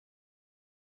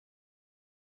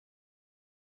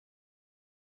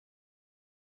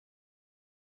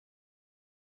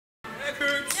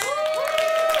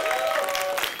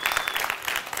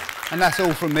And that's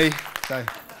all from me.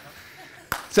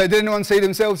 So did anyone see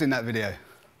themselves in that video?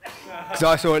 Because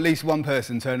I saw at least one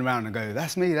person turn around and go,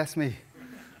 that's me, that's me.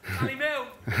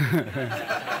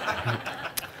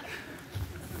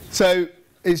 So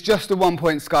it's just a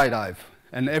one-point skydive.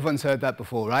 And everyone's heard that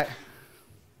before, right?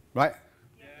 Right?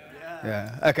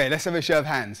 Yeah. Okay, let's have a show of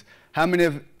hands. How many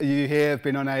of you here have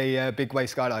been on a Big-way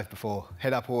skydive before?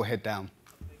 Head up or head down?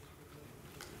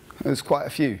 There's quite a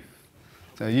few.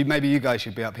 So maybe you guys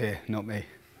should be up here, not me.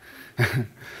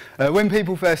 When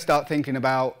people first start thinking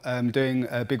about doing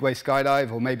a Big-way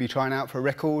skydive or maybe trying out for a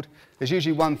record, there's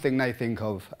usually one thing they think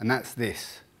of, and that's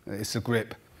this. It's the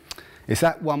grip. It's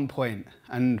that one point.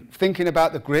 And thinking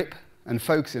about the grip and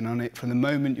focusing on it from the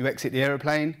moment you exit the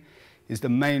aeroplane is the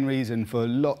main reason for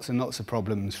lots and lots of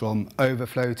problems, from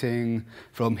overfloating,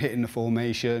 from hitting the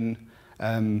formation,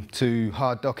 to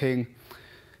hard docking.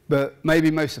 But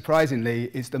maybe most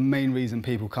surprisingly, it's the main reason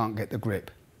people can't get the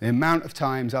grip. The amount of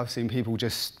times I've seen people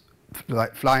just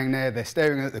like flying there, they're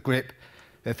staring at the grip,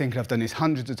 they're thinking, I've done this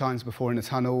hundreds of times before in a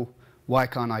tunnel, why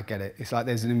can't I get it? It's like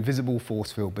there's an invisible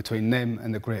force field between them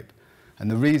and the grip. And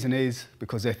the reason is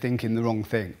because they're thinking the wrong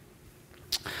thing.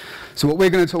 So what we're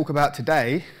going to talk about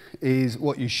today is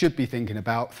what you should be thinking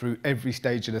about through every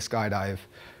stage of the skydive,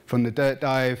 from the dirt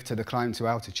dive to the climb to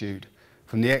altitude,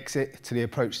 from the exit to the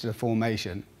approach to the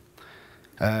formation.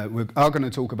 We are going to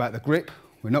talk about the grip.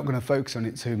 We're not going to focus on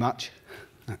it too much,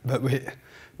 but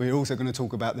we're also going to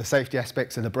talk about the safety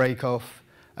aspects of the break-off,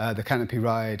 the canopy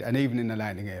ride, and even in the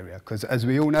landing area, because as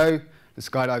we all know, the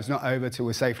skydive's not over till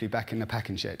we're safely back in the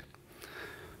packing shed.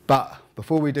 But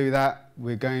before we do that,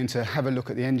 we're going to have a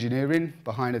look at the engineering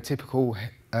behind a typical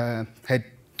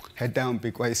head-down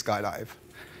Big-way skydive,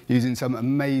 using some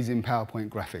amazing PowerPoint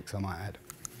graphics, I might add.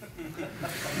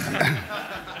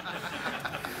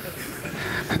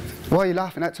 Why are you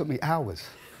laughing? That took me hours.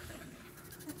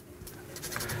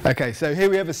 Okay, so here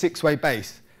we have a 6-way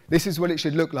base. This is what it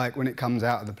should look like when it comes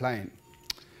out of the plane.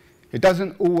 It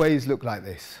doesn't always look like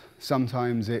this.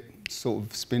 Sometimes it sort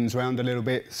of spins around a little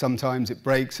bit. Sometimes it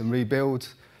breaks and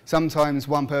rebuilds. Sometimes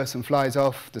one person flies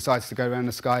off, decides to go around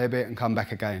the sky a bit and come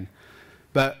back again.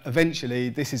 But eventually,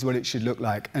 this is what it should look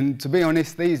like. And to be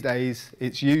honest, these days,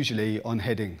 it's usually on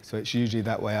heading, so it's usually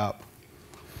that way up.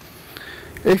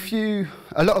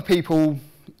 A lot of people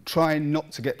try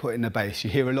not to get put in the base.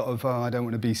 You hear a lot of, oh, I don't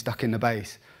want to be stuck in the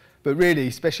base. But really,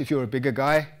 especially if you're a bigger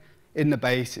guy, in the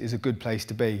base is a good place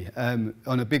to be. On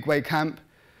a Big-way camp,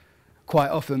 quite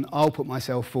often I'll put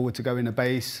myself forward to go in the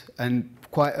base, and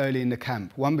quite early in the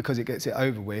camp. One, because it gets it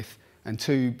over with, and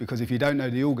two, because if you don't know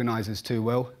the organisers too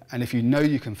well, and if you know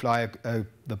you can fly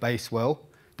the base well,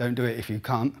 don't do it if you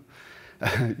can't.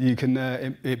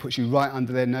 It puts you right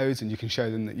under their nose, and you can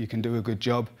show them that you can do a good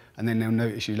job, and then they'll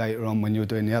notice you later on when you're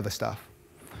doing the other stuff.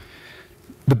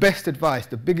 The best advice,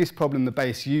 the biggest problem the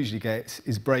base usually gets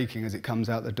is braking as it comes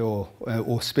out the door,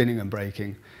 or spinning and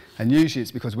braking. And usually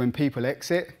it's because when people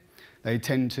exit, they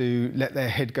tend to let their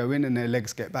head go in and their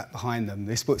legs get back behind them.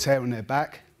 This puts air on their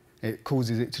back, it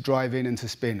causes it to drive in and to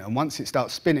spin. And once it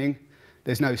starts spinning,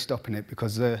 there's no stopping it,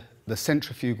 because the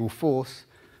centrifugal force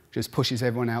just pushes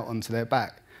everyone out onto their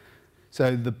back.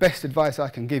 So the best advice I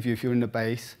can give you if you're in the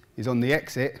base is on the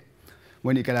exit,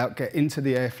 when you get out, get into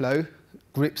the airflow,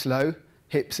 grips low,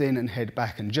 hips in and head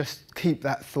back, and just keep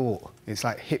that thought. It's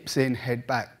like hips in, head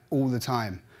back all the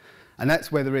time. And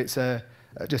that's whether it's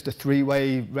just a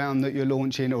 3-way round that you're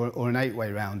launching or an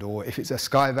 8-way round, or if it's a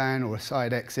Skyvan or a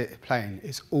side exit plane,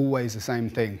 it's always the same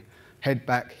thing. Head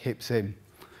back, hips in.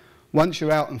 Once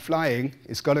you're out and flying,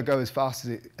 it's got to go as fast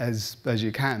as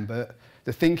you can, but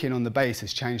the thinking on the base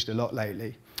has changed a lot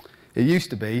lately. It used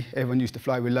to be, everyone used to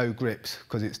fly with low grips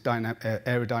because it's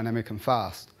aerodynamic and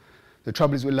fast. The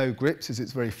trouble is with low grips is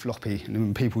it's very floppy, and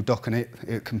when people dock on it,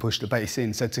 it can push the base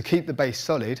in. So to keep the base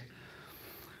solid,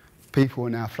 people are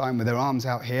now flying with their arms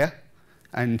out here,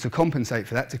 and to compensate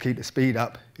for that, to keep the speed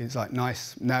up, it's like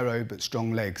nice, narrow but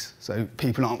strong legs. So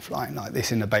people aren't flying like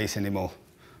this in the base anymore,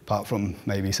 apart from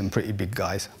maybe some pretty big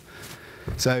guys.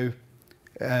 So,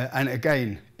 and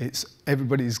again,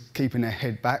 everybody's keeping their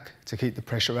head back to keep the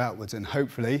pressure outwards, and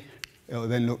hopefully it'll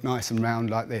then look nice and round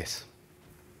like this.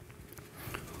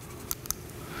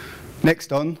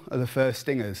 Next on are the first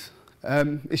stingers.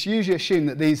 It's usually assumed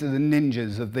that these are the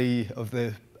ninjas of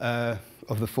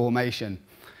the formation,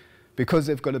 because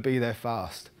they've got to be there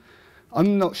fast.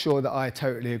 I'm not sure that I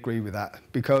totally agree with that,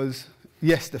 because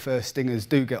yes, the first stingers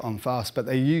do get on fast, but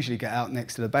they usually get out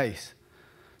next to the base.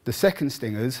 The second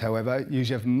stingers, however,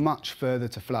 usually have much further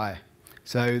to fly.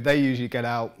 So they usually get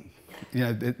out,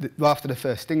 after the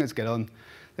first stingers get on,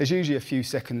 there's usually a few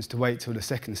seconds to wait till the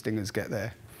second stingers get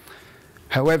there.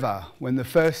 However, when the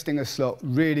first stinger slot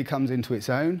really comes into its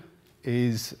own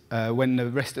is when the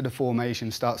rest of the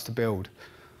formation starts to build.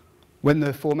 When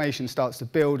the formation starts to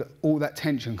build, all that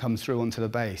tension comes through onto the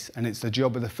base, and it's the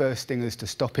job of the first stingers to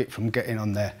stop it from getting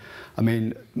on there. I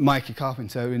mean, Mikey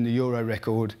Carpenter in the Euro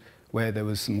record, where there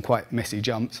was some quite messy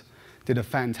jumps, did a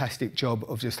fantastic job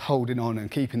of just holding on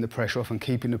and keeping the pressure off and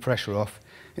keeping the pressure off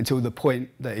until the point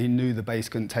that he knew the base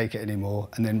couldn't take it anymore,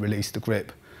 and then released the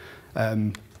grip.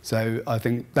 So I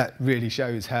think that really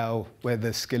shows where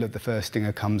the skill of the first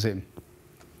stinger comes in.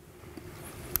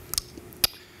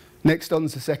 Next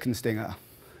on's the second stinger.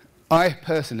 I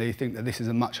personally think that this is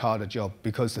a much harder job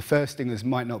because the first stingers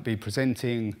might not be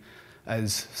presenting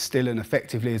as still and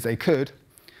effectively as they could.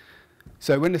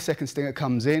 So when the second stinger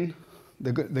comes in,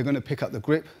 they're going to pick up the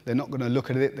grip. They're not going to look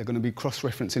at it. They're going to be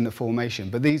cross-referencing the formation.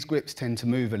 But these grips tend to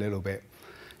move a little bit.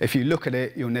 If you look at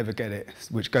it, you'll never get it,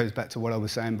 which goes back to what I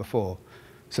was saying before.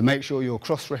 So make sure you're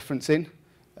cross-referencing.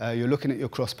 You're looking at your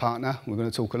cross partner. We're going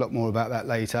to talk a lot more about that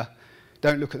later.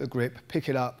 Don't look at the grip. Pick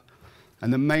it up.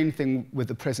 And the main thing with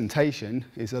the presentation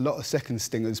is a lot of second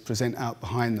stingers present out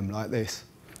behind them like this.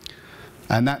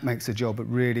 And that makes the job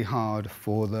really hard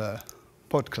for the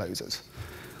pod closers,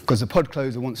 because the pod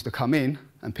closer wants to come in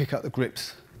and pick up the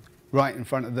grips right in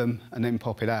front of them and then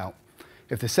pop it out.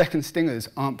 If the second stingers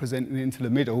aren't presenting into the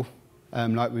middle,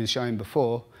 like we were showing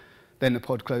before, then the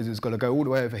pod closer's got to go all the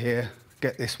way over here,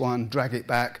 get this one, drag it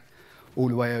back all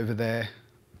the way over there,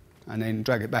 and then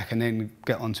drag it back and then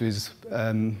get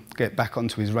back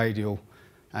onto his radial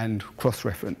and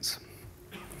cross-reference.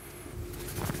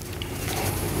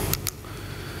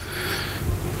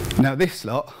 Now this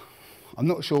slot, I'm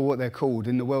not sure what they're called.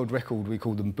 In the world record we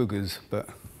call them boogers, but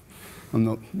I'm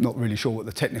not really sure what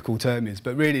the technical term is.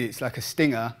 But really it's like a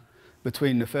stinger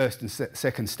between the first and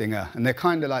second stinger, and they're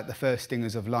kind of like the first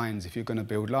stingers of lines if you're going to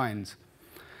build lines.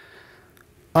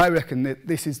 I reckon that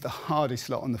this is the hardest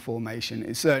slot on the formation.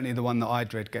 It's certainly the one that I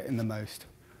dread getting the most.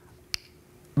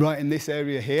 Right in this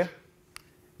area here,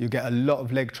 you get a lot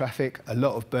of leg traffic, a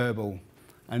lot of burble.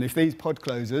 And if these pod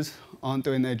closers aren't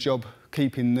doing their job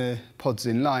keeping the pods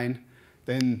in line,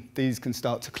 then these can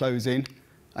start to close in,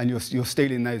 and you're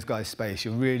stealing those guys' space.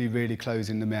 You're really, really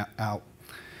closing them out.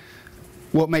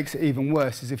 What makes it even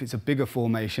worse is if it's a bigger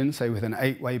formation, say with an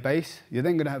 8-way base, you're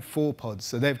then going to have 4 pods,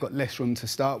 so they've got less room to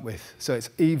start with. So it's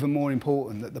even more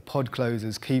important that the pod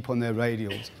closers keep on their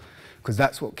radials, because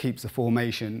that's what keeps the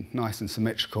formation nice and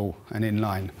symmetrical and in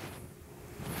line.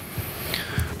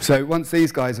 So once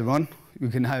these guys are on, we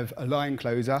can have a line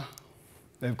closer.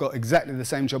 They've got exactly the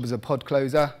same job as a pod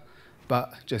closer,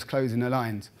 but just closing the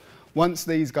lines. Once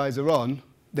these guys are on,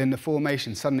 then the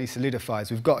formation suddenly solidifies.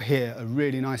 We've got here a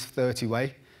really nice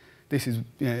 30-way. This is,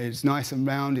 it's nice and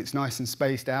round, it's nice and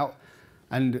spaced out,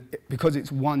 and because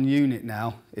it's one unit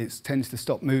now, it tends to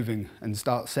stop moving and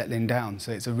start settling down.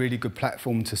 So it's a really good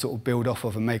platform to sort of build off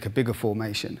of and make a bigger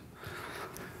formation.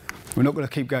 We're not going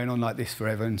to keep going on like this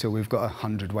forever until we've got a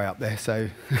 100-way up there. So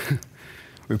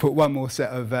we put one more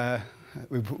set of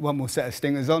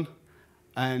stingers on,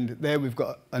 and there we've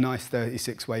got a nice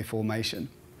 36-way formation.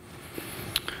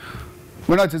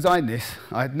 When I designed this,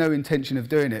 I had no intention of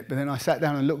doing it, but then I sat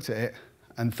down and looked at it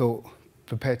and thought,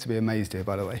 prepared to be amazed here,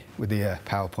 by the way, with the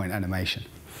PowerPoint animation.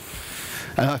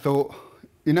 And I thought,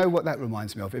 you know what that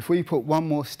reminds me of? If we put one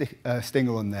more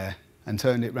stinger on there and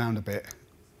turned it round a bit.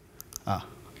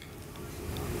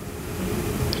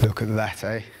 Look at that,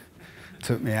 eh?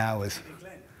 Took me hours.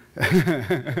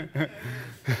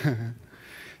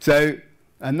 So,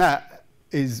 and that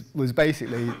was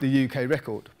basically the UK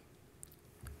record.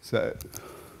 So,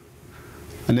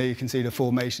 and there you can see the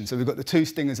formation. So we've got the 2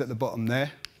 stingers at the bottom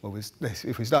there. Well,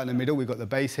 if we start in the middle, we've got the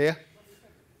base here.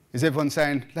 Is everyone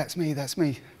saying, that's me, that's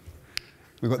me?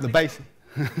 We've got the base.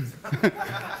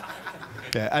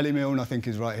 Yeah, Ali Milne, I think,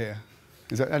 is right here.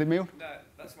 Is that Ali Milne? No,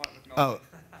 that's Mike McNaughton. Oh.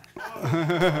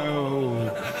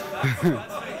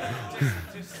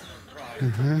 Just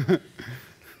right.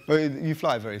 Well, you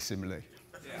fly very similarly.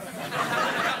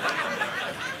 Yeah.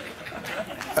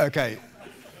 Okay.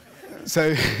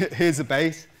 So here's the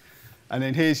base, and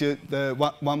then here's the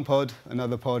one pod,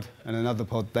 another pod, and another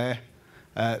pod there.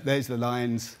 There's the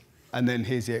lines, and then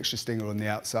here's the extra stinger on the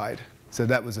outside. So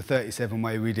that was a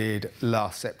 37-way we did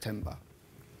last September.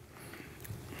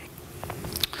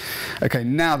 Okay,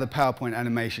 now the PowerPoint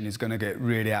animation is going to get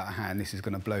really out of hand. This is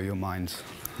going to blow your minds.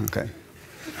 Okay.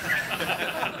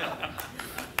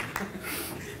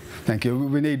 Thank you.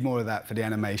 We need more of that for the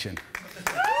animation.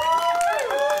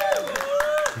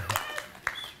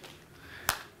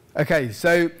 Okay,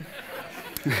 so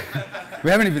we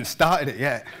haven't even started it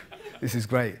yet. This is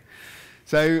great.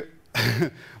 So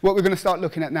what we're going to start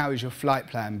looking at now is your flight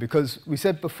plan, because we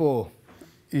said before,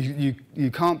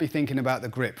 you can't be thinking about the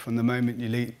grip from the moment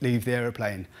you leave the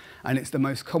aeroplane. And it's the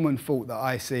most common fault that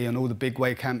I see on all the big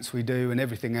way camps we do and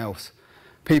everything else.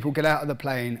 People get out of the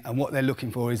plane and what they're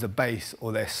looking for is a base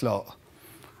or their slot.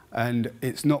 And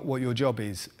it's not what your job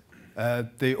is.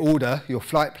 The order, your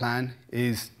flight plan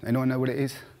is, anyone know what it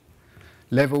is?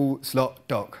 Level, slot,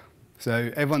 dock.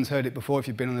 So everyone's heard it before. If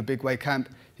you've been on a big way camp,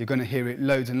 you're going to hear it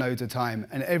loads and loads of time.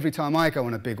 And every time I go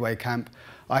on a big way camp,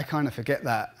 I kind of forget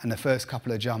that. And the first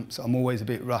couple of jumps, I'm always a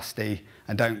bit rusty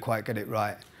and don't quite get it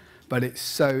right. But it's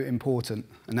so important,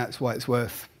 and that's why it's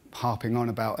worth harping on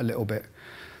about a little bit.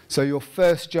 So your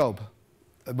first job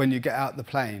when you get out the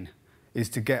plane is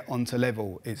to get onto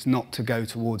level. It's not to go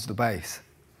towards the base.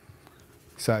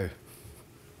 So,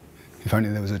 if only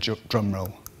there was a drum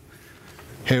roll.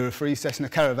 Here are 3 Cessna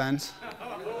Caravans.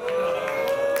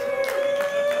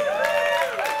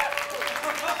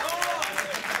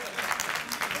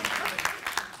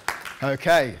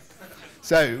 Okay,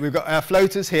 so we've got our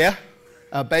floaters here,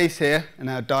 our base here,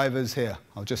 and our divers here.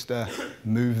 I'll just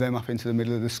move them up into the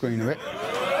middle of the screen a bit.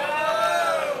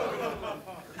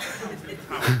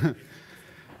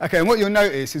 Okay, and what you'll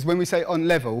notice is when we say on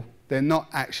level, they're not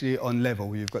actually on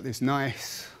level. You've got this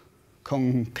nice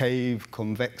concave,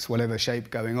 convex, whatever shape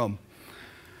going on.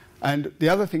 And the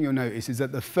other thing you'll notice is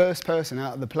that the first person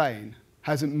out of the plane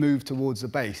hasn't moved towards the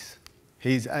base.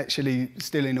 He's actually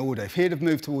still in order. If he'd have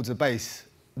moved towards the base,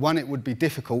 1, it would be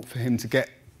difficult for him to get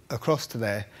across to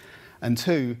there, and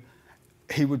 2,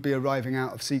 he would be arriving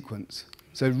out of sequence.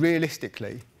 So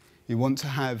realistically, you want to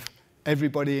have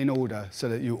everybody in order so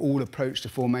that you all approach the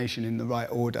formation in the right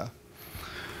order.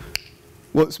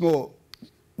 What's more,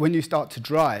 when you start to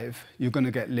drive, you're going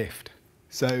to get lift.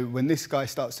 So when this guy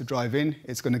starts to drive in,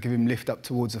 it's going to give him lift up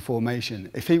towards the formation.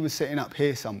 If he was sitting up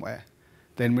here somewhere,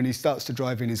 then when he starts to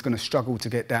drive in, he's going to struggle to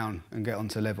get down and get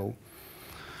onto level.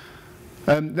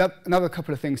 Another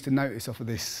couple of things to notice off of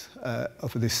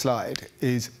this slide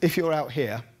is if you're out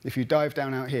here, if you dive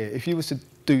down out here, if you was to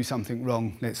do something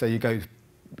wrong, let's say you go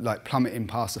like plummeting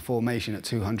past the formation at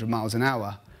 200 miles an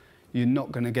hour, you're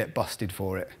not going to get busted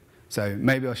for it. So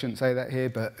maybe I shouldn't say that here,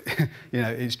 but you know,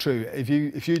 it's true. If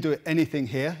you do anything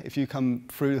here, if you come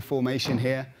through the formation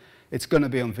here, it's going to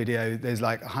be on video. There's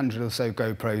like 100 or so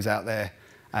GoPros out there,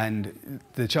 and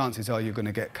the chances are you're going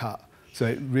to get cut. So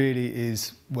it really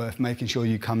is worth making sure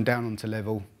you come down onto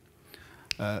level.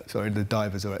 Sorry, the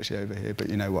divers are actually over here, but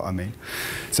you know what I mean.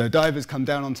 So divers come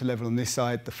down onto level on this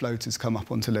side, the floaters come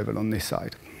up onto level on this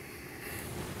side.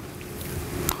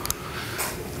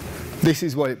 This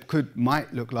is what it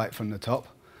might look like from the top.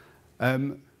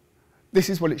 This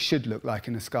is what it should look like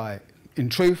in the sky. In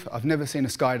truth, I've never seen a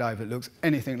skydive that looks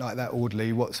anything like that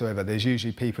orderly whatsoever. There's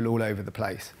usually people all over the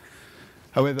place.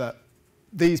 However,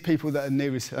 these people that are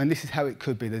nearest, and this is how it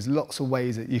could be, there's lots of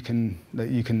ways that you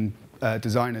can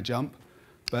design a jump,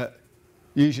 but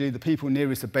usually the people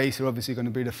nearest the base are obviously going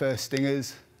to be the first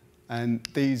stingers, and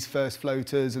these first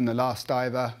floaters and the last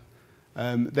diver,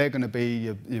 they're going to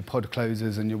be your pod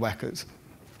closers and your whackers.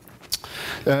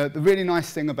 The really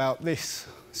nice thing about this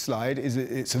slide is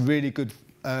it's a really good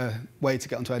way to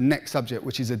get onto our next subject,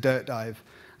 which is a dirt dive,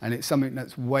 and it's something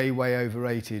that's way, way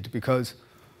overrated, because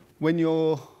when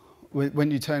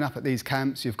you turn up at these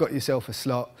camps, you've got yourself a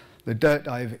slot. The dirt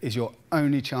dive is your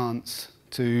only chance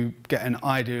to get an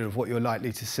idea of what you're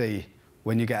likely to see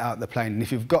when you get out of the plane. And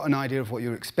if you've got an idea of what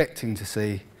you're expecting to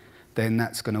see, then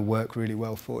that's going to work really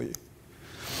well for you.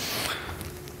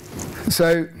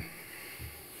 So,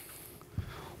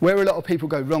 where a lot of people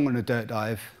go wrong on a dirt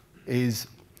dive is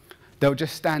they'll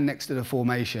just stand next to the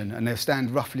formation and they'll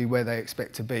stand roughly where they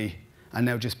expect to be, and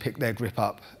they'll just pick their grip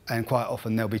up, and quite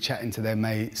often they'll be chatting to their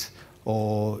mates,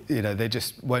 or you know, they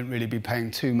just won't really be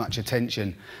paying too much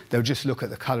attention. They'll just look at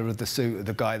the colour of the suit of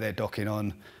the guy they're docking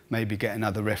on, maybe get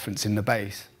another reference in the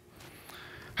base.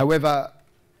 However,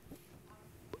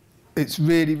 it's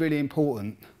really, really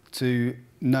important to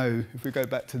know, if we go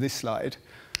back to this slide,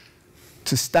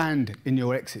 to stand in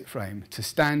your exit frame, to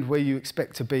stand where you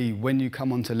expect to be when you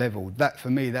come onto level. That,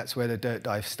 for me, that's where the dirt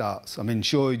dive starts. I mean,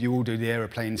 sure, you all do the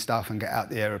aeroplane stuff and get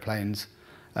out the aeroplanes,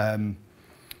 but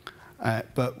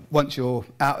once you're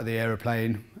out of the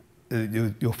aeroplane,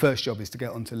 your first job is to get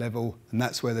onto level, and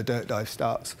that's where the dirt dive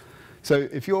starts. So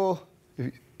if you're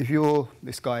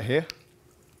this guy here,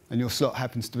 and your slot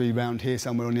happens to be around here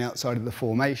somewhere on the outside of the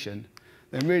formation,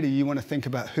 then really you want to think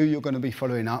about who you're going to be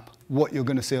following up, what you're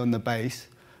going to see on the base,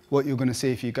 what you're going to see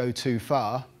if you go too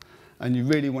far, and you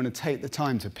really want to take the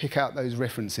time to pick out those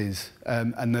references,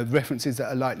 and the references that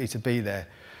are likely to be there.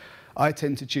 I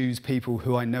tend to choose people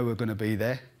who I know are going to be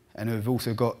there, and who have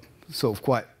also got sort of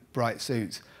quite bright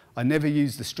suits. I never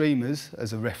use the streamers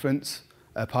as a reference,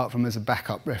 apart from as a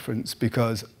backup reference,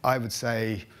 because I would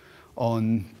say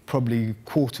on probably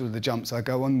quarter of the jumps I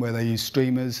go on where they use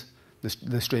streamers,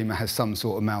 the streamer has some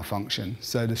sort of malfunction.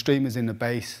 So the streamers in the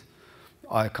base,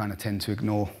 I kind of tend to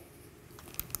ignore.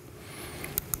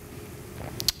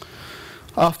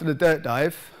 After the dirt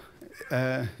dive,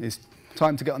 it's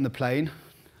time to get on the plane,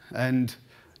 and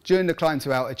during the climb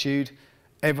to altitude,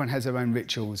 everyone has their own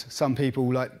rituals. Some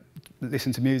people like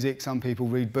listen to music, some people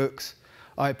read books.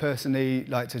 I personally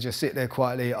like to just sit there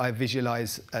quietly. I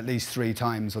visualize at least 3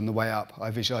 times on the way up. I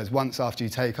visualize once after you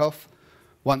take off,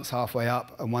 once halfway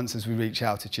up, and once as we reach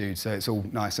altitude, so it's all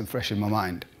nice and fresh in my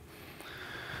mind.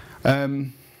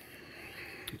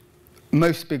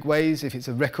 Most big ways, if it's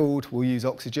a record, will use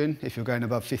oxygen if you're going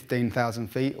above 15,000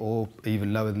 feet or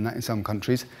even lower than that in some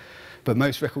countries. But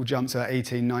most record jumps are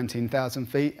 18,000, 19,000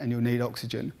 feet and you'll need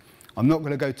oxygen. I'm not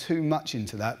going to go too much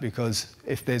into that because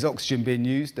if there's oxygen being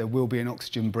used, there will be an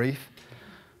oxygen brief.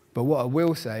 But what I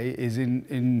will say is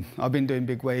I've been doing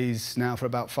big ways now for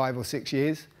about 5 or 6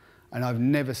 years, and I've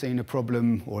never seen a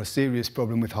problem or a serious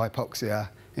problem with hypoxia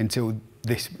until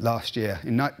this last year.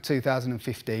 In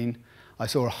 2015, I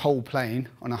saw a whole plane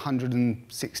on a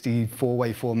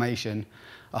 164-way formation.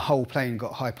 A whole plane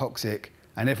got hypoxic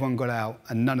and everyone got out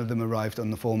and none of them arrived on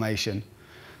the formation.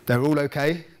 They were all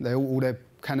okay, all their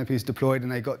canopies deployed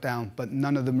and they got down, but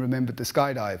none of them remembered the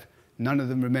skydive. None of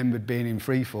them remembered being in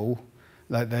free fall,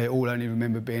 like they all only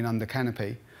remembered being under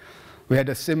canopy. We had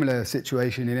a similar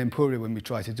situation in Empuria when we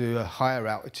tried to do a higher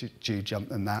altitude jump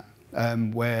than that,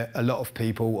 where a lot of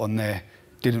people on there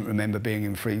didn't remember being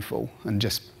in free fall and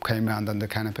just came round under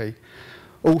canopy.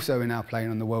 Also in our plane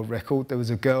on the world record, there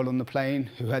was a girl on the plane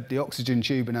who had the oxygen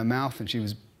tube in her mouth and she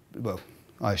was, well,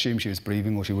 I assume she was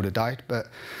breathing or she would have died, but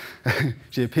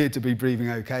she appeared to be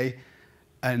breathing okay.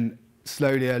 And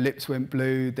slowly her lips went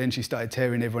blue, then she started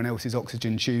tearing everyone else's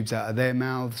oxygen tubes out of their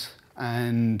mouths,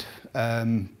 and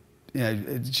you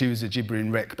know, she was a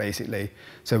gibbering wreck basically.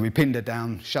 So we pinned her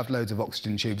down, shoved loads of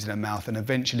oxygen tubes in her mouth, and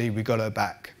eventually we got her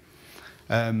back.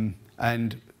 And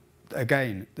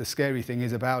again, the scary thing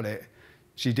is about it,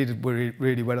 she did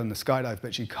really well on the skydive,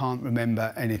 but she can't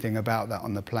remember anything about that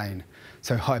on the plane.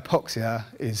 So hypoxia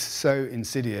is so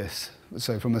insidious.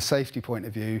 So from a safety point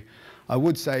of view, I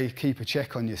would say keep a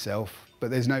check on yourself,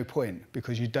 but there's no point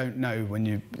because you don't know when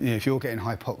you know, if you're getting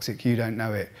hypoxic, you don't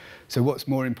know it. So what's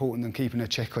more important than keeping a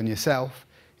check on yourself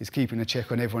is keeping a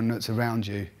check on everyone that's around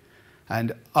you.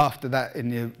 And after that,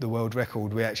 in the world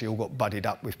record, we actually all got buddied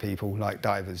up with people like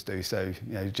divers do. So,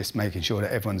 you know, just making sure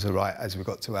that everyone's all right as we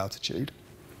got to altitude.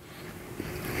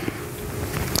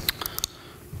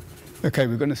 Okay,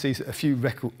 we're going to see a few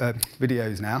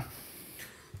videos now.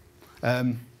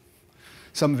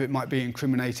 Some of it might be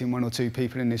incriminating 1 or 2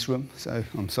 people in this room, so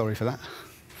I'm sorry for that.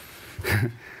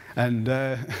 And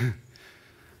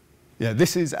yeah,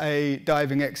 this is a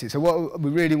diving exit. So what we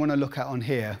really want to look at on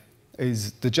here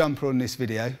is the jumper on this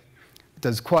video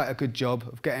does quite a good job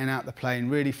of getting out the plane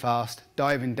really fast,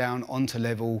 diving down onto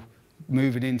level,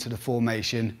 moving into the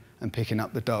formation and picking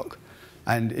up the dock.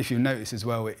 And if you notice as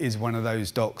well, it is one of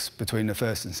those docks between the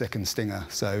first and second stinger.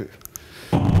 So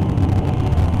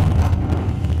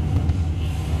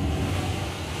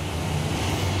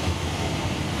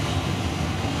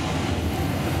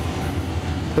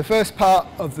the first part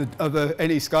of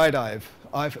any skydive,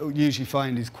 I usually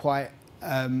find is quite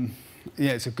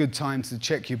yeah, it's a good time to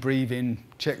check your breathing,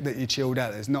 check that you're chilled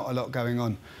out. There's not a lot going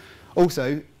on.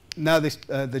 Also, now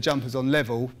the jumper's on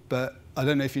level, but I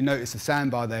don't know if you notice the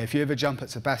sandbar there. If you ever jump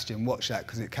at Sebastian, watch that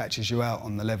because it catches you out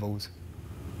on the levels.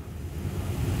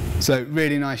 So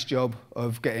really nice job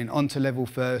of getting onto level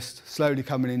first, slowly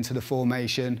coming into the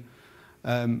formation.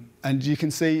 And you can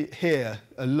see here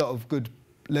a lot of good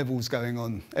levels going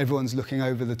on. Everyone's looking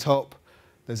over the top.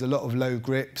 There's a lot of low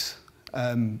grips.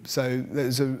 So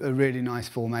there's a really nice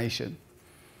formation.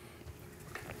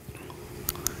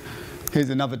 Here's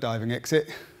another diving exit.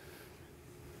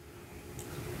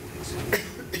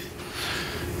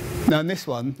 Now on this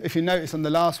one, if you notice on the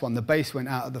last one, the base went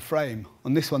out of the frame.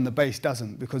 On this one, the base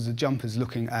doesn't because the jumper's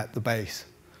looking at the base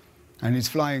and he's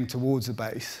flying towards the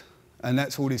base. And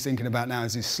that's all he's thinking about now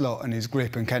is his slot and his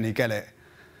grip and can he get it.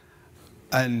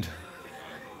 And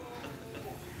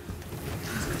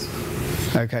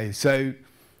okay, so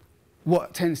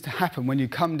what tends to happen when you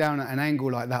come down at an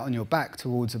angle like that on your back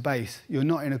towards the base, you're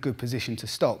not in a good position to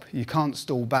stop. You can't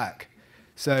stall back.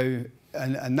 So,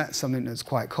 and that's something that's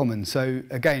quite common. So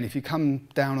again, if you come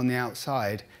down on the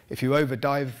outside, if you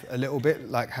overdive a little bit,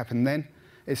 like happened then,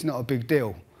 it's not a big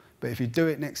deal. But if you do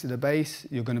it next to the base,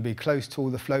 you're going to be close to all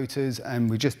the floaters, and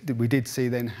we did see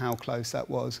then how close that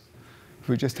was. If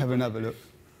we just have another look.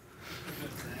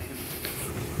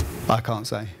 I can't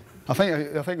say. I think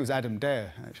it was Adam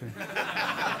Dare, actually.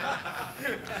 I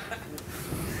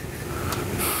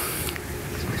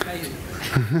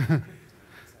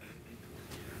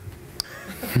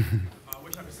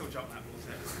wish I could still jump that ball.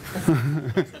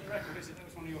 That was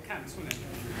one of your camps, wasn't it?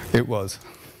 It was.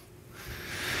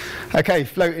 Okay,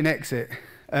 floating exit.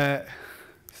 I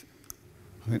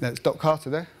think that's Doc Carter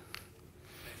there.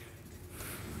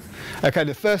 Okay,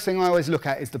 the first thing I always look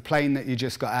at is the plane that you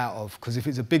just got out of, because if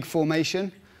it's a big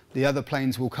formation, the other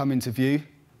planes will come into view,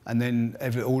 and then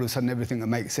all of a sudden everything will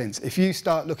make sense. If you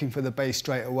start looking for the base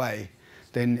straight away,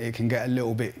 then it can get a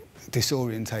little bit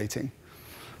disorientating.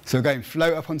 So again,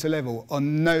 float up onto level.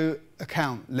 On no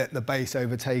account, let the base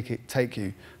take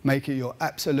you. Make it your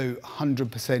absolute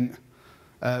 100%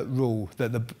 rule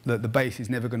that the base is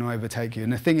never going to overtake you.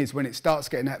 And the thing is, when it starts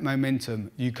getting that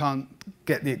momentum, you can't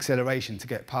get the acceleration to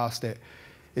get past it.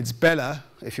 It's better,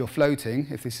 if you're floating,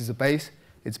 if this is a base,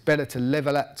 it's better to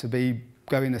level up to be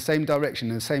going the same direction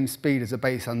and the same speed as a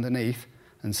base underneath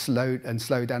and slow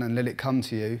down and let it come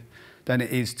to you, than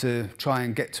it is to try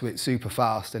and get to it super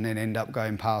fast and then end up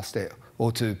going past it,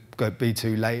 or to be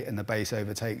too late and the base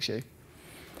overtakes you.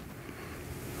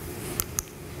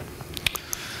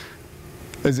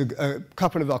 There's a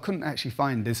couple of, I couldn't actually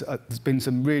find this, there's been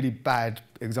some really bad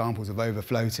examples of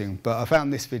overfloating, but I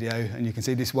found this video, and you can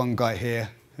see this one guy here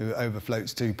who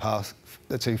overfloats too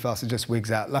fast and just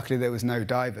wigs out. Luckily there was no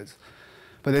divers.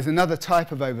 But there's another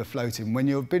type of overfloating, when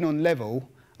you've been on level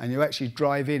and you actually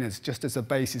drive in just as the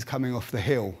base is coming off the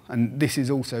hill, and this is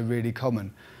also really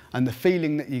common. And the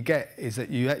feeling that you get is that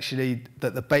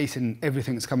that the base and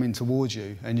everything's coming towards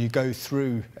you, and you go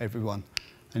through everyone.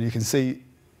 And you can see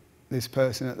this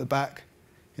person at the back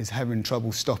is having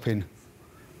trouble stopping.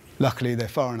 Luckily, they're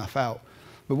far enough out.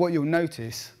 But what you'll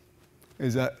notice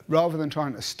is that rather than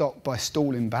trying to stop by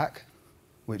stalling back,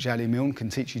 which Ali Milne can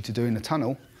teach you to do in the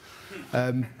tunnel,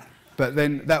 but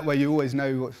then that way you always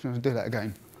know what's going to do that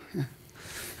again.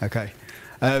 Okay.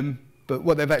 But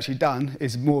what they've actually done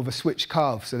is more of a switch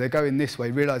carve. So they're going this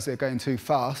way, realise they're going too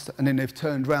fast, and then they've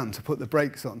turned round to put the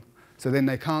brakes on. So then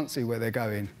they can't see where they're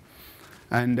going.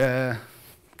 And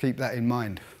keep that in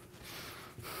mind.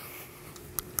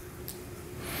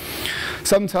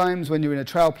 Sometimes when you're in a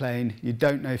trail plane, you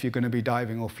don't know if you're going to be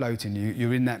diving or floating.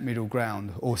 You're in that middle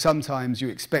ground. Or sometimes you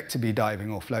expect to be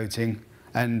diving or floating,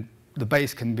 and the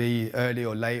base can be early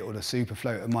or late, or the super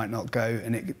floater might not go,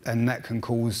 and that can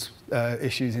cause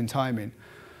issues in timing.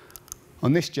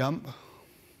 On this jump,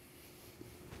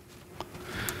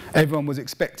 everyone was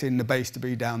expecting the base to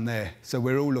be down there, so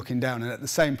we're all looking down, and at the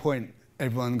same point,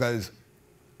 everyone goes,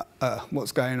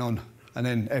 what's going on? And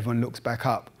then everyone looks back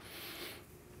up.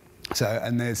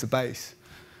 And there's the base.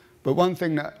 But one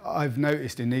thing that I've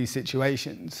noticed in these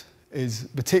situations is,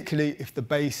 particularly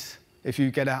if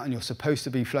you get out and you're supposed to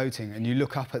be floating and you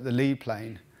look up at the lead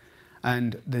plane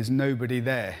and there's nobody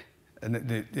there,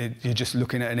 and you're just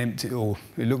looking at an empty, or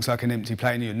it looks like an empty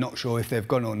plane, you're not sure if they've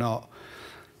gone or not.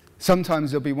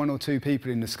 Sometimes there'll be one or two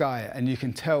people in the sky, and you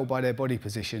can tell by their body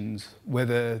positions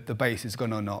whether the base has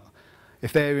gone or not.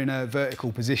 If they're in a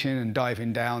vertical position and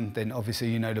diving down, then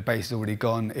obviously you know the base is already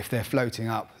gone. If they're floating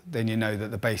up, then you know that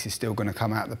the base is still going to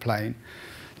come out of the plane.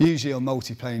 Usually on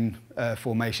multi-plane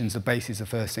formations, the base is the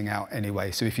first thing out anyway.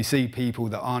 So if you see people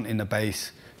that aren't in the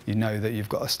base, you know that you've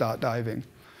got to start diving.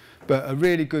 But a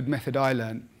really good method I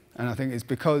learned, and I think it's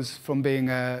because from being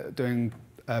a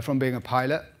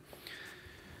pilot,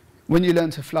 when you learn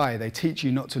to fly, they teach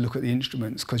you not to look at the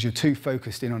instruments because you're too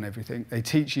focused in on everything. They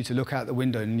teach you to look out the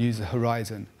window and use the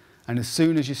horizon. And as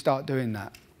soon as you start doing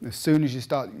that, as soon as you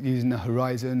start using the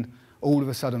horizon, all of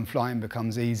a sudden flying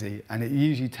becomes easy. And it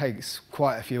usually takes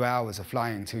quite a few hours of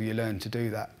flying until you learn to do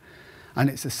that. And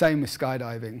it's the same with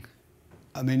skydiving.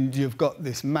 I mean, you've got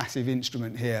this massive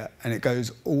instrument here, and it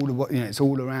goes it's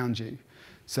all around you.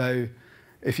 So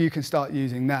if you can start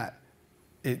using that,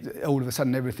 all of a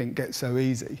sudden everything gets so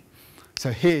easy. So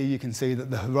here you can see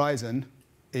that the horizon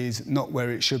is not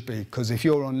where it should be, because if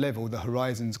you're on level, the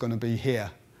horizon's going to be here.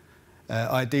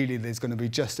 Ideally, there's going to be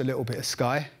just a little bit of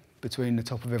sky between the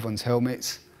top of everyone's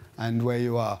helmets and where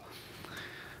you are.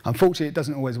 Unfortunately, it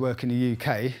doesn't always work in the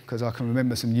UK, because I can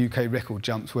remember some UK record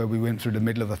jumps where we went through the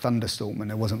middle of a thunderstorm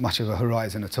and there wasn't much of a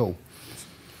horizon at all.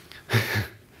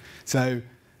 So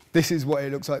this is what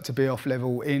it looks like to be off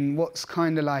level in what's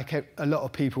kind of like a lot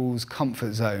of people's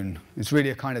comfort zone. It's really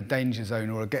a kind of danger zone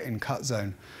or a getting cut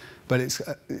zone. but it's,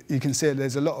 you can see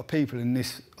there's a lot of people in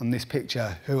on this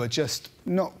picture who are just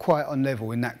not quite on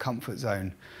level in that comfort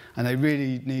zone, and they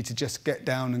really need to just get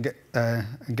down and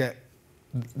get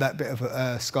that bit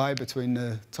of sky between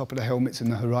the top of the helmets and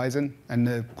the horizon and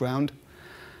the ground,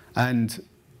 and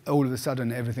all of a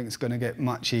sudden everything's going to get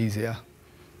much easier.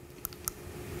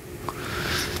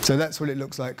 So that's what it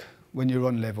looks like when you're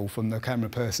on level from the camera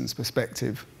person's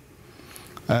perspective.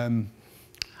 And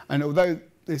although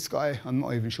this guy, I'm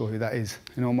not even sure who that is.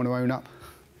 Anyone want to own up?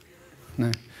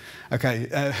 No?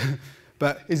 Okay.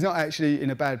 But he's not actually in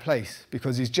a bad place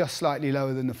because he's just slightly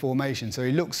lower than the formation. So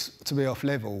he looks to be off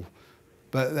level,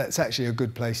 but that's actually a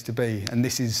good place to be. And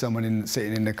this is someone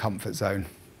sitting in the comfort zone.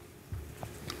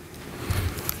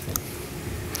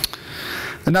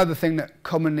 Another thing that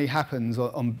commonly happens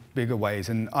on bigger ways,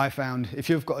 and I found if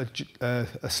you've got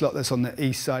a slot that's on the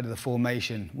east side of the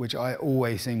formation, which I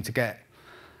always seem to get,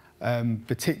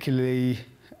 particularly,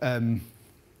 if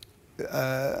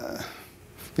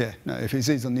it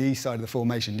is on the east side of the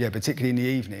formation, particularly in the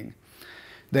evening,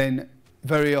 then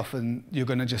very often you're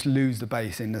going to just lose the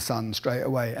base in the sun straight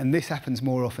away, and this happens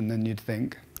more often than you'd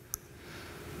think.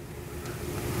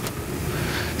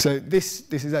 So this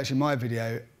is actually my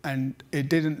video, and it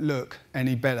didn't look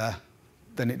any better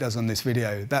than it does on this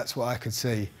video. That's what I could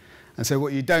see. And so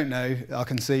what you don't know, I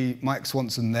can see Mike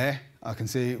Swanson there, I can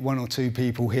see 1 or 2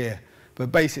 people here,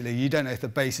 but basically you don't know if the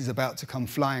base is about to come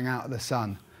flying out of the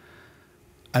sun,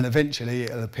 and eventually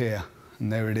it'll appear,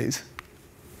 and there it is.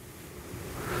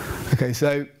 Okay,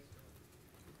 so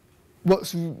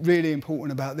what's really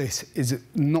important about this is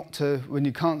not to, when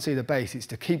you can't see the base, it's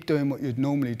to keep doing what you'd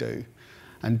normally do,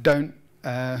 and don't,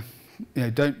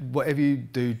 whatever you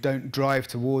do, don't drive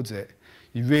towards it.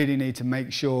 You really need to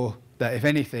make sure that if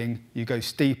anything, you go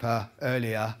steeper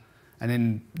earlier, and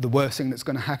then the worst thing that's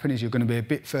going to happen is you're going to be a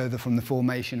bit further from the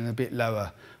formation and a bit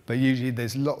lower. But usually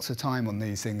there's lots of time on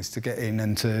these things to get in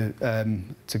and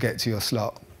to get to your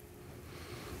slot.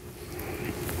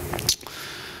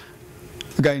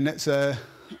 Again, that's a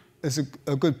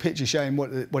good picture showing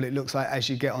what it looks like as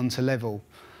you get onto level.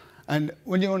 And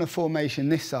when you're on a formation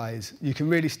this size, you can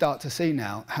really start to see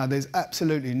now how there's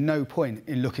absolutely no point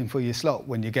in looking for your slot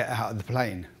when you get out of the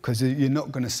plane, because you're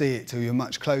not going to see it till you're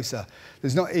much closer.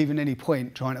 There's not even any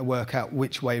point trying to work out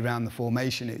which way round the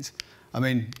formation is. I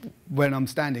mean, when I'm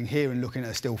standing here and looking at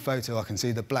a still photo, I can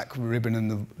see the black ribbon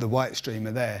and the white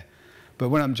streamer there. But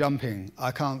when I'm jumping,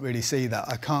 I can't really see that.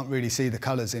 I can't really see the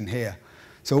colours in here.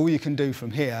 So all you can do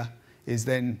from here is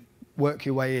then work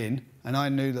your way in. And I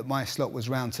knew that my slot was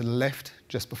round to the left,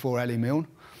 just before Ali Milne.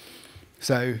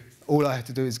 So all I had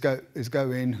to do is go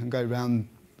in and go round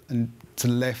and to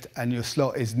the left, and your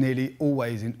slot is nearly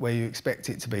always where you expect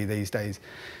it to be these days.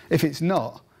 If it's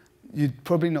not, you're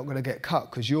probably not going to get cut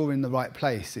because you're in the right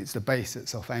place. It's the base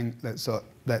that's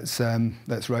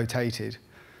rotated.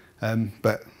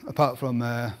 But apart from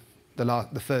the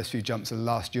first few jumps of the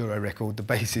last Euro record, the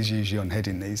base is usually on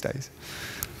heading these days.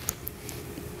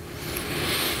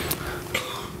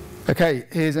 Okay,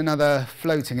 here's another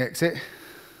floating exit.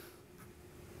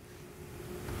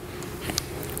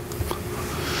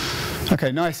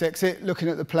 Okay, nice exit, looking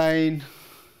at the plane.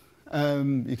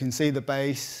 You can see the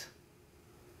base.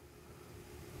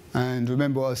 And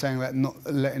remember what I was saying about not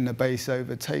letting the base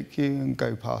overtake you and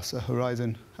go past the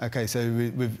horizon. Okay, so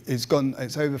it's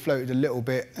overfloated a little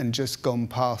bit and just gone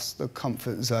past the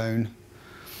comfort zone.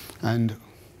 And,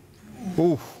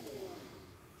 ooh.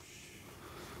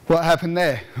 What happened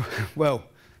there? Well,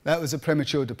 that was a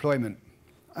premature deployment.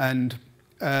 And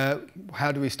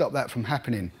how do we stop that from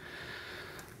happening?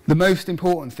 The most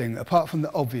important thing, apart from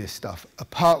the obvious stuff,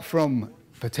 apart from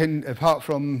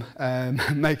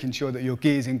making sure that your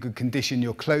gear's in good condition,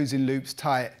 your closing loop's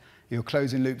tight, your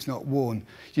closing loop's not worn,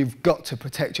 you've got to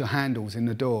protect your handles in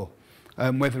the door.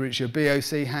 Whether it's your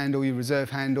BOC handle, your reserve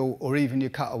handle, or even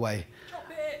your cutaway.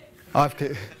 Drop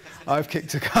it! I've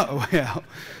kicked a cutaway out.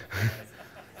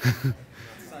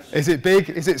 Is it big?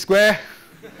 Is it square?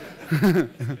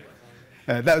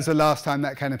 That was the last time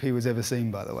that canopy was ever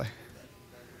seen, by the way.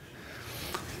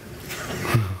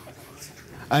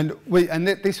 And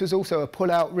this was also a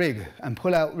pull-out rig, and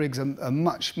pull-out rigs are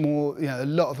much more, a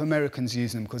lot of Americans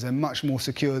use them because they're much more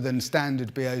secure than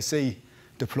standard BOC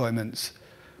deployments.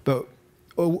 But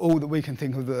all that we can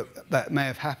think of that may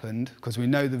have happened, because we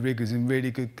know the rig is in really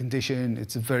good condition,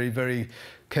 it's a very, very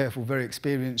careful, very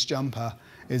experienced jumper,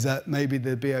 is that maybe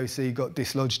the BOC got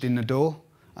dislodged in the door,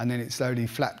 and then it slowly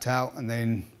flapped out, and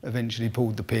then eventually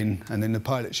pulled the pin, and then the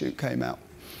pilot chute came out.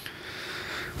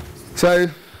 So,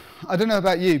 I don't know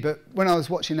about you, but when I was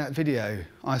watching that video,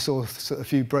 I saw sort of a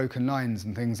few broken lines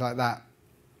and things like that.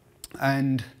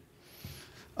 And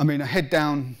I mean, a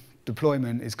head-down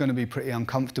deployment is going to be pretty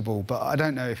uncomfortable, but I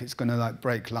don't know if it's going to like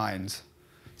break lines.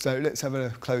 So let's have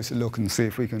a closer look and see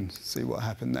if we can see what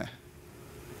happened there.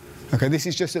 Okay, this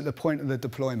is just at the point of the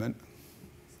deployment.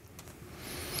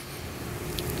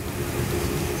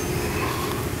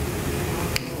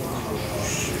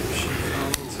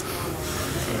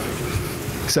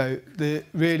 So the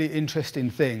really interesting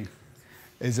thing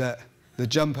is that the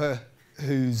jumper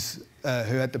who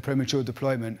had the premature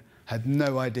deployment had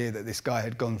no idea that this guy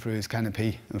had gone through his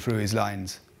canopy and through his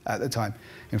lines at the time.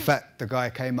 In fact, the guy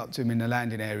came up to him in the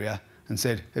landing area and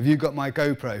said, "Have you got my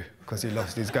GoPro?" Because he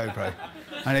lost his GoPro.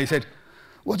 And he said,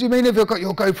 "What do you mean have you got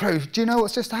your GoPro? Do you know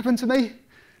what's just happened to me?"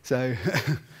 So,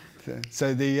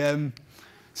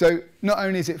 so not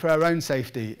only is it for our own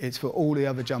safety, it's for all the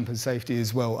other jumpers' safety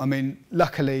as well. I mean,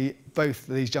 luckily, both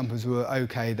of these jumpers were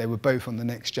okay. They were both on the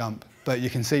next jump. But you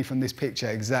can see from this picture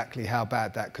exactly how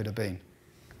bad that could have been.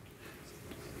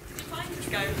 Find his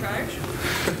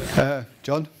GoPro.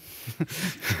 John?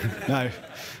 No.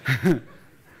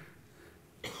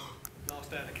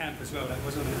 Last day at the camp as well, that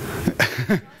wasn't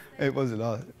it? It was a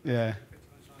lot, yeah.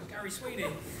 Gary Sweeney.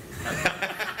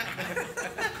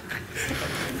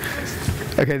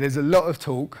 Okay, there's a lot of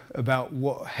talk about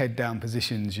what head-down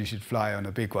positions you should fly on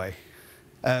a Big-way.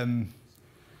 And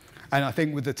I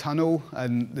think with the tunnel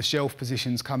and the shelf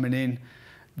positions coming in,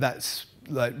 that's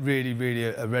like really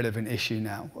a relevant issue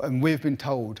now. And we've been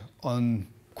told on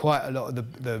quite a lot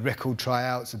of the record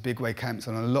tryouts, the Big-way camps,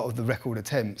 and a lot of the record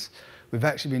attempts, we've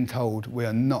actually been told we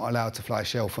are not allowed to fly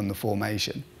shelf on the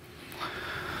formation.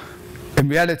 In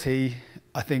reality,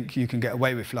 I think you can get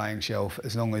away with flying shelf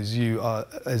as long as you're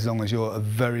a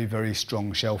very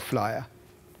strong shelf flyer.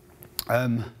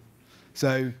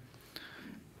 So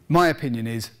my opinion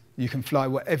is you can fly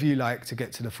whatever you like to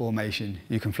get to the formation.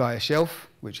 You can fly a shelf,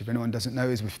 which if anyone doesn't know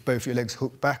is with both your legs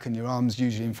hooked back and your arms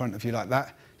usually in front of you like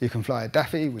that. You can fly a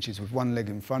daffy, which is with one leg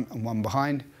in front and one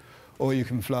behind, or you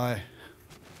can fly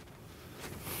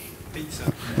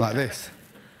Pizza. like this.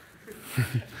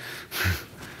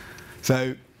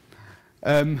 So,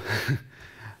 and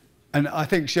I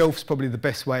think shelf's probably the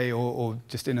best way, or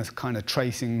just in a kind of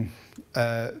tracing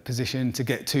position to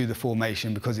get to the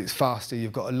formation because it's faster,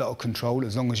 you've got a lot of control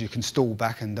as long as you can stall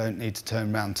back and don't need to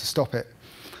turn around to stop it.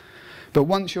 But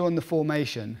once you're on the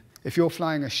formation, if you're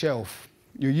flying a shelf,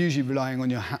 you're usually relying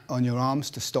on your arms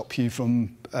to stop you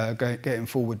from getting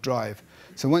forward drive.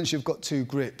 So once you've got two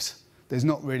grips, there's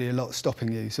not really a lot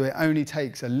stopping you. So it only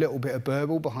takes a little bit of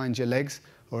burble behind your legs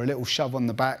or a little shove on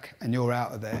the back and you're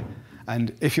out of there.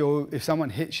 And if someone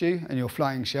hits you and you're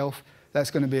flying shelf, that's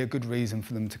going to be a good reason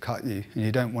for them to cut you, and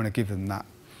you don't want to give them that.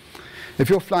 If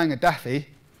you're flying a daffy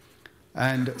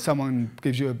and someone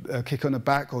gives you a kick on the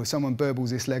back or someone burbles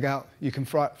this leg out, you can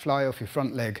fly off your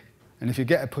front leg. And if you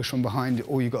get a push from behind,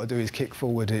 all you've got to do is kick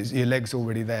forward. Your leg's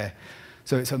already there.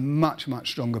 So it's a much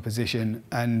stronger position.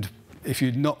 And if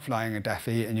you're not flying a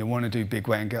daffy and you want to do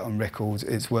Big-way and get on records,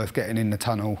 it's worth getting in the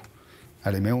tunnel.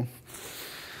 Ali Mill.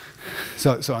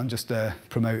 So I'm just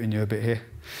promoting you a bit here.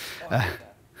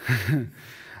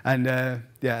 And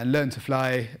and learn to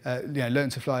fly. Learn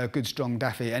to fly a good strong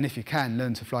daffy, and if you can,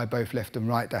 learn to fly both left and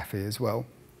right daffy as well.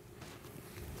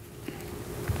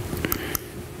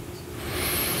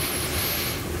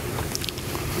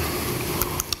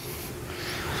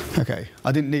 Okay,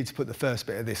 I didn't need to put the first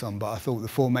bit of this on, but I thought the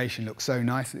formation looked so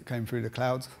nice that it came through the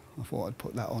clouds. I thought I'd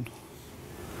put that on.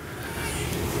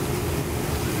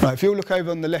 Right, if you'll look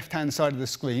over on the left-hand side of the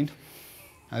screen,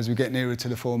 as we get nearer to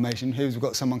the formation, here's we've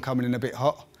got someone coming in a bit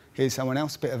hot. Here's someone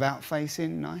else, a bit of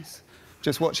out-facing, nice.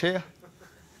 Just watch here.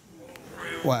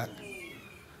 Whack.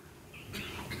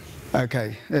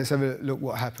 Okay, let's have a look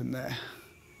what happened there.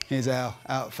 Here's our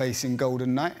out-facing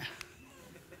golden knight.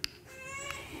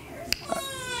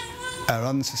 Our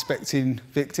unsuspecting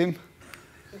victim.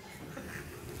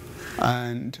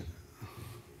 And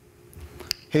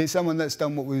here's someone that's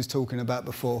done what we was talking about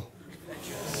before.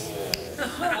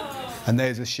 And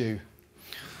there's a shoe.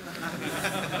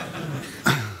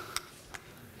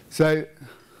 So,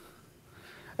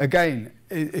 again,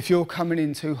 if you're coming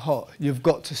in too hot, you've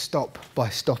got to stop by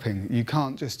stopping. You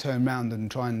can't just turn around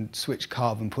and try and switch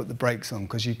carb and put the brakes on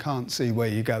because you can't see where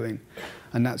you're going.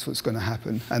 And that's what's going to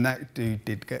happen. And that dude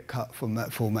did get cut from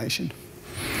that formation.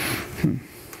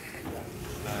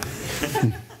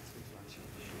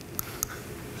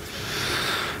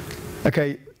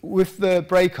 Okay, with the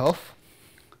brake off,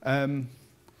 from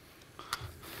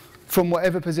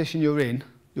whatever position you're in,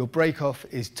 your brake off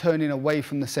is turning away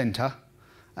from the centre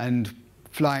and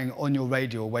flying on your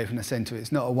radial away from the centre.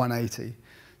 It's not a 180.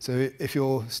 So if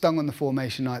you're stung on the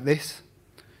formation like this,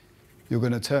 you're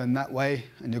going to turn that way,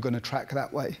 and you're going to track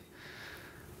that way.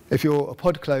 If you're a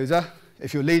pod closer,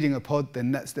 if you're leading a pod,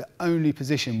 then that's the only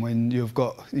position when you've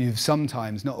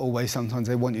sometimes, not always, sometimes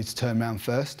they want you to turn around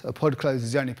first. A pod closer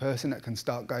is the only person that can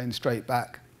start going straight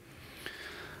back.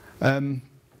 And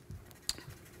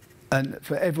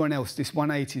for everyone else, this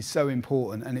 180 is so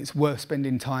important, and it's worth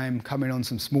spending time coming on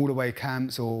some smaller way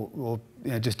camps or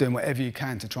you know, just doing whatever you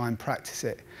can to try and practice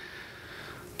it.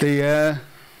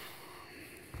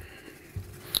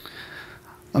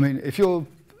 I mean, if you're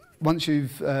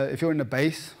in the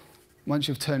base, once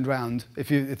you've turned round, if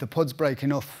the pod's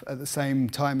breaking off at the same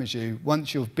time as you,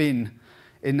 once you've been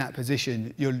in that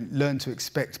position, you'll learn to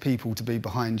expect people to be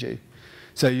behind you.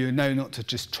 So you know not to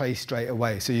just trace straight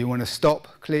away. So you want to stop,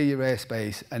 clear your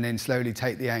airspace, and then slowly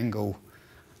take the angle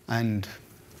and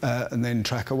then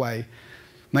track away.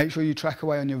 Make sure you track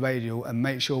away on your radial, and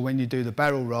make sure when you do the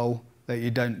barrel roll that you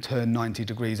don't turn 90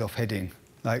 degrees off heading.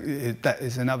 Like that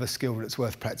is another skill that's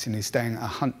worth practicing, is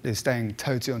staying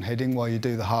totally on heading while you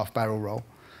do the half barrel roll.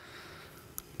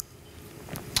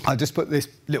 I just put this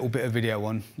little bit of video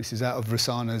on. This is out of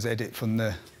Rossano's edit from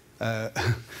the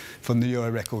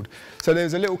Euro record. So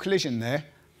there's a little collision there,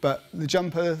 but the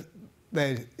jumper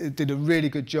there did a really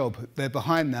good job. They're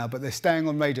behind now, but they're staying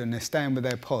on radio and they're staying with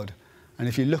their pod. And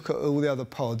if you look at all the other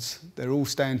pods, they're all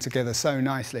staying together so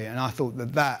nicely. And I thought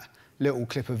that little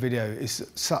clip of video is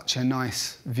such a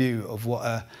nice view of what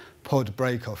a pod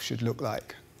break-off should look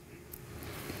like.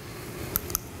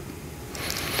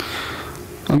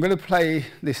 I'm going to play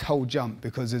this whole jump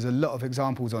because there's a lot of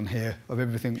examples on here of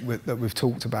everything that we've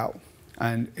talked about,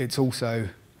 and it's also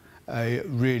a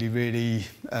really,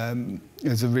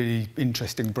 there's a really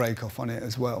interesting break-off on it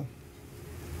as well.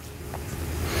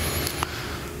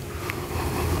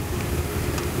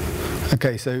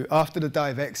 Okay, so after the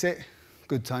dive exit,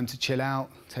 good time to chill out,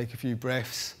 take a few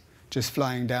breaths, just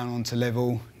flying down onto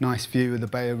level, nice view of the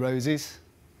Bay of Roses.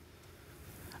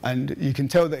 And you can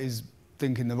tell that he's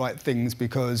thinking the right things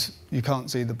because you can't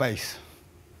see the base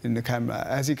in the camera.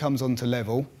 As he comes onto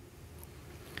level,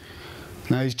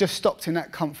 now he's just stopped in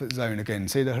that comfort zone again.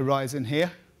 See the horizon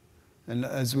here? And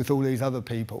as with all these other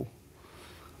people.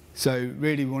 So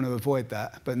really we want to avoid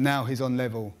that, but now he's on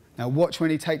level. Now watch when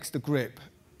he takes the grip.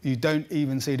 You don't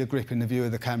even see the grip in the view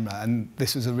of the camera, and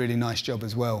this was a really nice job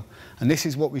as well. And this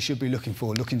is what we should be looking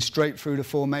for, looking straight through the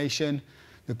formation,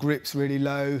 the grip's really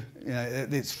low, you know,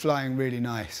 it's flying really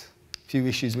nice. A few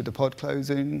issues with the pod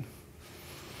closing.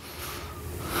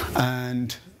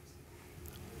 And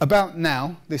about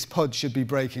now, this pod should be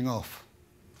breaking off.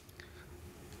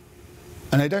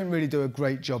 And they don't really do a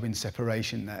great job in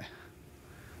separation there.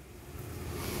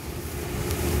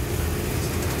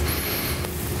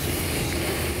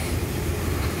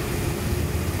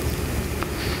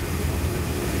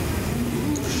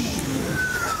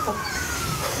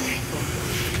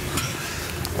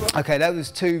 Okay, that was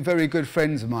two very good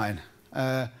friends of mine,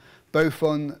 both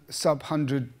on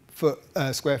sub-100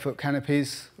 square foot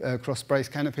canopies, cross brace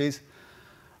canopies,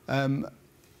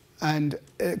 and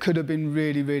it could have been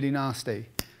really nasty.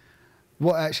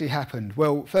 What actually happened?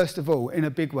 Well, first of all, in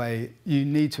a big way, you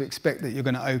need to expect that you're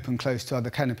going to open close to other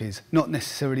canopies, not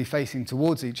necessarily facing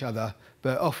towards each other,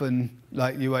 but often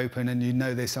like you open and you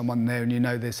know there's someone there and you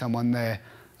know there's someone there,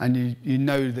 and you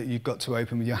know that you've got to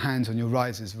open with your hands on your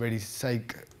risers, really to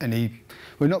take any,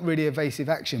 well, not really evasive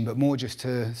action, but more just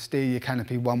to steer your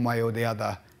canopy one way or the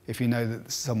other if you know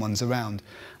that someone's around.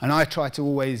 And I try to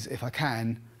always, if I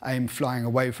can, aim flying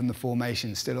away from the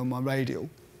formation, still on my radial.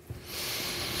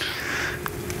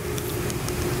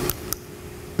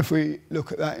 If we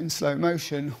look at that in slow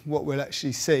motion, what we'll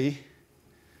actually see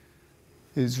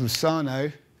is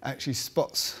Rossano actually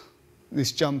spots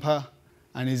this jumper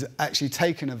and is actually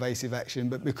taking evasive action,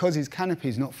 but because his canopy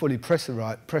is not fully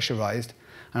pressurized,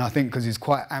 and I think because he's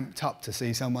quite amped up to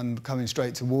see someone coming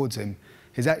straight towards him,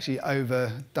 he's actually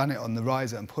overdone it on the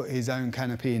riser and put his own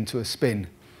canopy into a spin.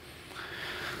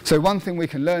 So one thing we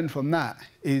can learn from that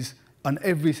is on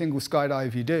every single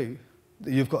skydive you do,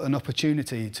 that you've got an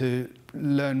opportunity to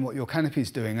learn what your canopy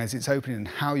is doing as it's opening and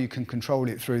how you can control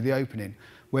it through the opening,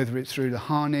 whether it's through the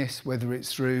harness, whether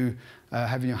it's through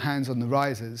having your hands on the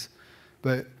risers.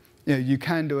 But you know, you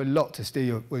can do a lot to steer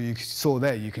your, well, you saw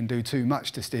there, you can do too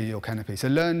much to steer your canopy. So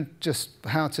learn just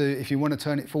how to, if you want to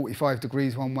turn it 45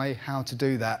 degrees one way, how to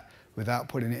do that without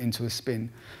putting it into a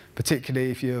spin, particularly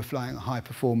if you're flying a high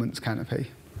performance canopy.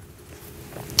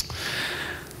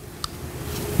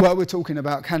 While we're talking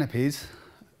about canopies,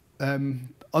 on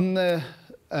the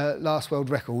last world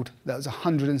record, that was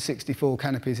 164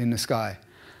 canopies in the sky.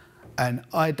 And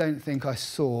I don't think I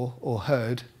saw or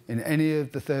heard in any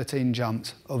of the 13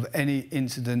 jumps of any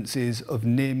incidences of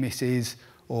near misses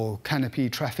or canopy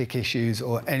traffic issues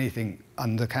or anything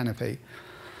under canopy.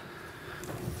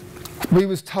 We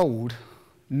was told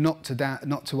not to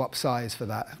upsize for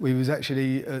that. We was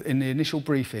actually, in the initial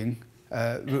briefing,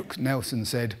 Rook Nelson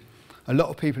said, a lot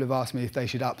of people have asked me if they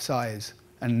should upsize,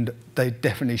 and they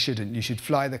definitely shouldn't. You should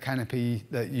fly the canopy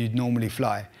that you'd normally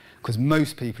fly, because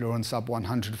most people are on sub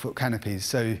 100-foot canopies.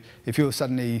 So if you're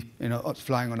suddenly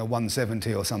flying on a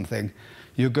 170 or something,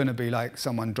 you're going to be like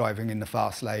someone driving in the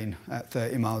fast lane at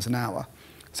 30 miles an hour.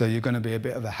 So you're going to be a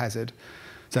bit of a hazard.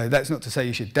 So that's not to say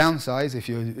you should downsize if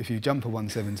you jump a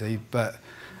 170, but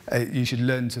you should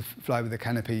learn to fly with the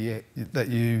canopy that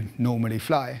you normally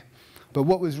fly. But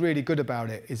what was really good about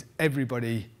it is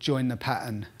everybody joined the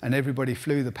pattern, and everybody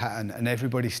flew the pattern, and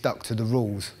everybody stuck to the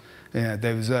rules.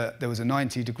 There was a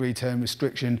 90-degree turn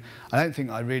restriction. I don't think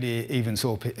I really even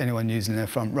saw anyone using their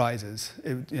front risers.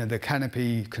 The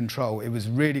canopy control, it was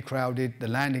really crowded. The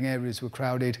landing areas were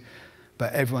crowded,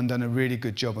 but everyone done a really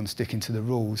good job on sticking to the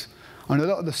rules. On a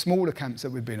lot of the smaller camps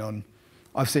that we've been on,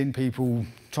 I've seen people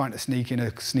trying to sneak in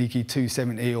a sneaky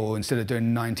 270, or instead of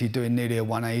doing 90, doing nearly a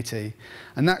 180.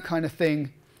 And that kind of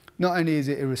thing, not only is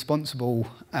it irresponsible,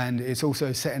 and it's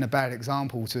also setting a bad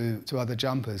example to other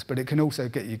jumpers, but it can also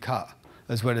get you cut,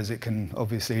 as well as it can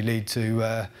obviously lead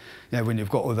to, when you've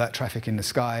got all that traffic in the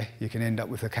sky, you can end up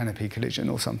with a canopy collision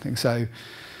or something. So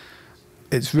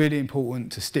it's really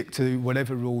important to stick to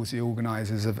whatever rules the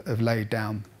organisers have laid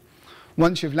down.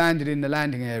 Once you've landed in the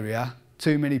landing area,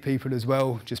 too many people as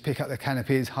well just pick up their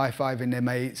canopies, high-fiving their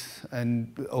mates,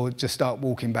 or just start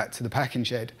walking back to the packing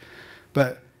shed.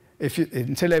 But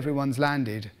until everyone's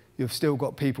landed, you've still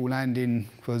got people landing,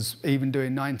 because even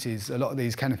doing 90s, a lot of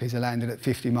these canopies are landing at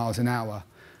 50 miles an hour.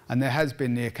 And there has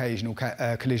been the occasional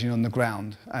collision on the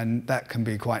ground, and that can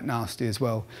be quite nasty as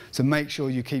well. So make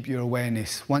sure you keep your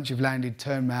awareness. Once you've landed,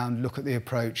 turn around, look at the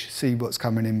approach, see what's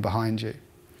coming in behind you.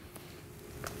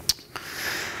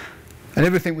 And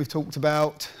everything we've talked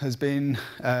about has been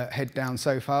head down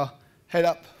so far. Head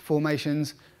up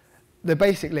formations, they're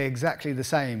basically exactly the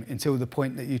same until the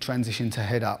point that you transition to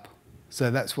head up. So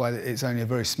that's why it's only a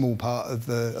very small part of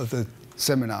the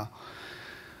seminar.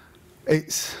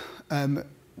 It's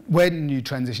when you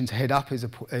transition to head up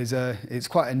it's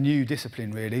quite a new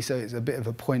discipline really, so it's a bit of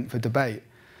a point for debate.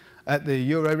 At the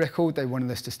Euro record, they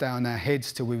wanted us to stay on our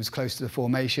heads till we was close to the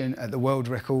formation. At the world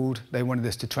record, they wanted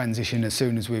us to transition as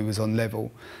soon as we was on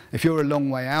level. If you're a long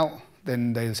way out,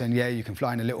 then they were saying, yeah, you can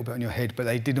fly in a little bit on your head, but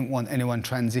they didn't want anyone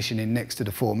transitioning next to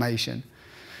the formation.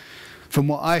 From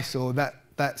what I saw,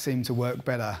 that seemed to work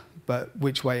better, but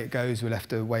which way it goes, we'll have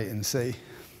to wait and see.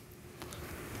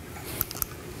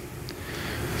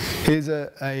 Here's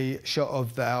a shot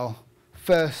of our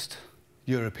first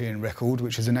European record,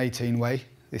 which was an 18-way.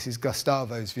 This is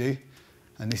Gustavo's view,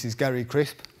 and this is Gary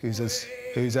Crisp,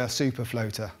 who's our super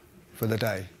floater for the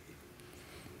day.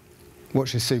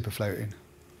 Watch his super floating.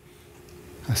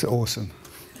 That's awesome.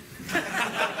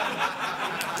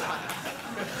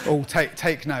 Oh,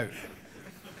 take note.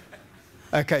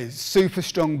 Okay, super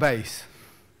strong base.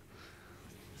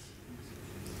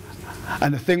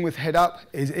 And the thing with head up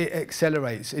is it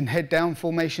accelerates. In head down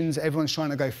formations, everyone's trying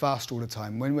to go fast all the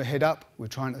time. When we're head up, we're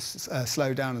trying to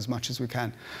slow down as much as we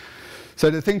can. So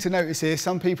the thing to notice here,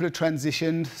 some people are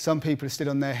transitioned, some people are still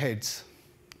on their heads.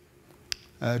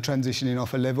 Transitioning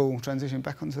off a level, transitioning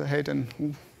back onto the head,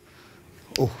 and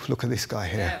oh, look at this guy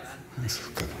here. That's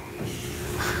good.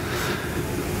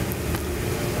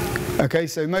 Okay,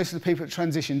 so most of the people that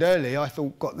transitioned early, I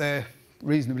thought got there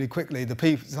reasonably quickly.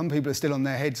 Some people are still on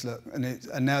their heads, look,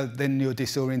 and now then you're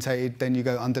disorientated, then you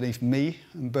go underneath me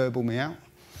and burble me out.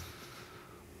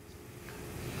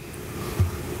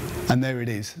 And there it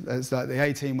is. That's like the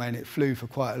 18-way, and it flew for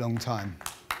quite a long time.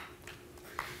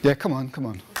 Yeah, come on, come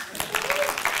on.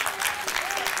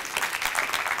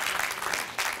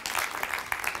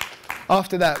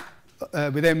 After that,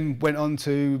 we then went on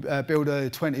to build a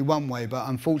 21-way, but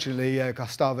unfortunately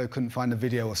Gustavo couldn't find a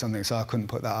video or something, so I couldn't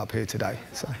put that up here today,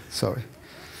 so sorry.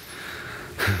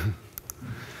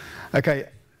 Okay,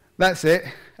 that's it.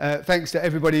 Thanks to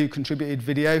everybody who contributed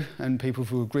video and people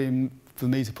for agreeing for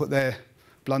me to put their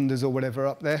blunders or whatever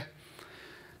up there.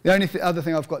 The only other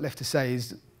thing I've got left to say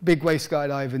is Big-way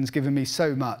skydiving's given me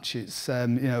so much. It's,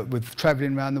 with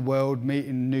travelling around the world,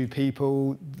 meeting new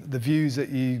people, the views that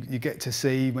you get to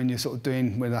see when you're sort of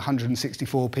doing with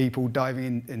 164 people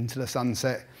diving into the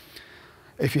sunset.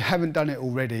 If you haven't done it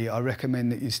already, I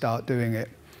recommend that you start doing it.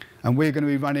 And we're going to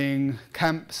be running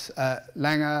camps at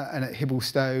Langer and at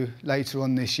Hibblestow later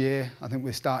on this year. I think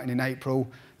we're starting in April.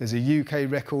 There's a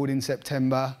UK record in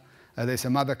September, There's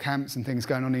some other camps and things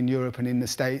going on in Europe and in the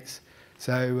States.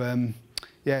 So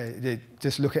yeah,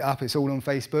 just look it up. It's all on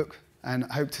Facebook, and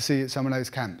hope to see you at some of those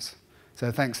camps.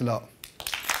 So thanks a lot.